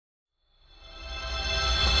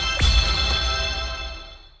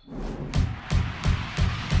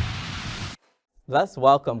Let's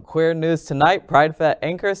welcome Queer News Tonight PrideFête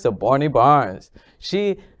anchor Saborni Barnes.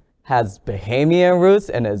 She has Bahamian roots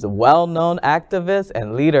and is a well-known activist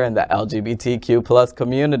and leader in the LGBTQ+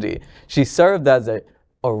 community. She served as an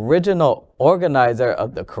original organizer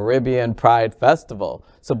of the Caribbean Pride Festival.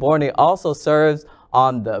 Saborni also serves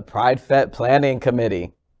on the PrideFête Planning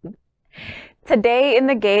Committee. Today in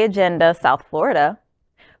the Gay Agenda, South Florida,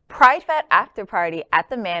 PrideFête After Party at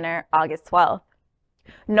the Manor, August 12th.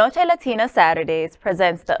 Noche Latina Saturdays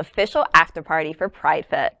presents the official after party for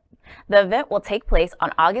PrideFête. The event will take place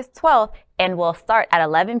on August 12th and will start at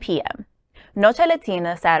 11 p.m. Noche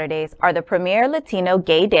Latina Saturdays are the premier Latino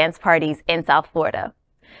gay dance parties in South Florida.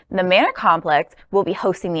 The Manor Complex will be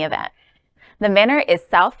hosting the event. The Manor is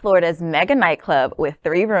South Florida's mega nightclub with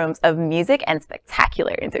 3 rooms of music and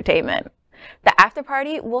spectacular entertainment. The after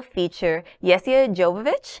party will feature Yeisa,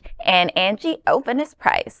 Jovovich, and Angie, Ovahness,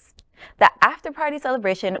 Pryce. The after-party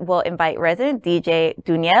celebration will invite resident DJ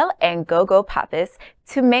Duniel and go-go Papis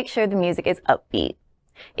to make sure the music is upbeat.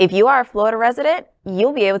 If you are a Florida resident,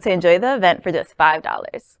 you'll be able to enjoy the event for just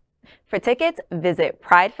 $5. For tickets, visit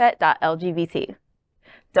PrideFête.lgbt.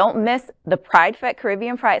 Don't miss the PrideFête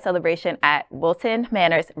Caribbean Pride celebration at Wilton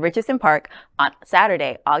Manors Richardson Park on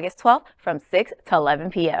Saturday, August 12th from 6 to 11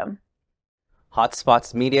 p.m.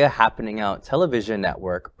 Hotspots Media Happening Out Television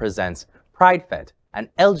Network presents PrideFête, an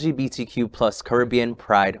LGBTQ+ Caribbean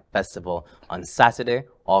Pride Festival on Saturday,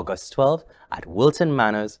 August 12th at Wilton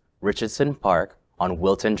Manors Richardson Park on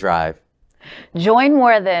Wilton Drive. Join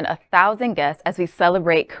more than 1,000 guests as we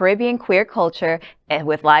celebrate Caribbean queer culture and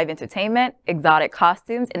with live entertainment, exotic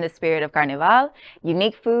costumes in the spirit of Carnival,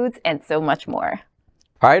 unique foods, and so much more.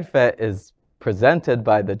 PrideFête is presented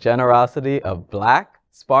by the generosity of Black,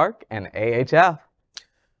 Spark, and AHF.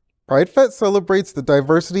 PrideFête celebrates the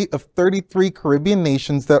diversity of 33 Caribbean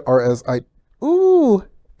nations that are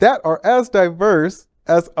as diverse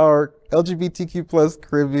as our LGBTQ+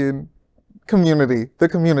 Caribbean community, the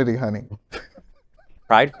community, honey.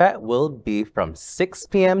 PrideFête will be from 6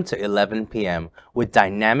 p.m. to 11 p.m. with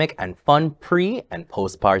dynamic and fun pre- and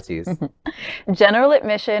post-parties. General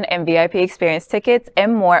admission and VIP experience tickets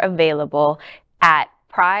and more available at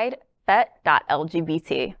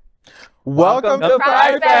PrideFête.lgbt. Welcome to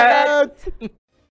PrideFête!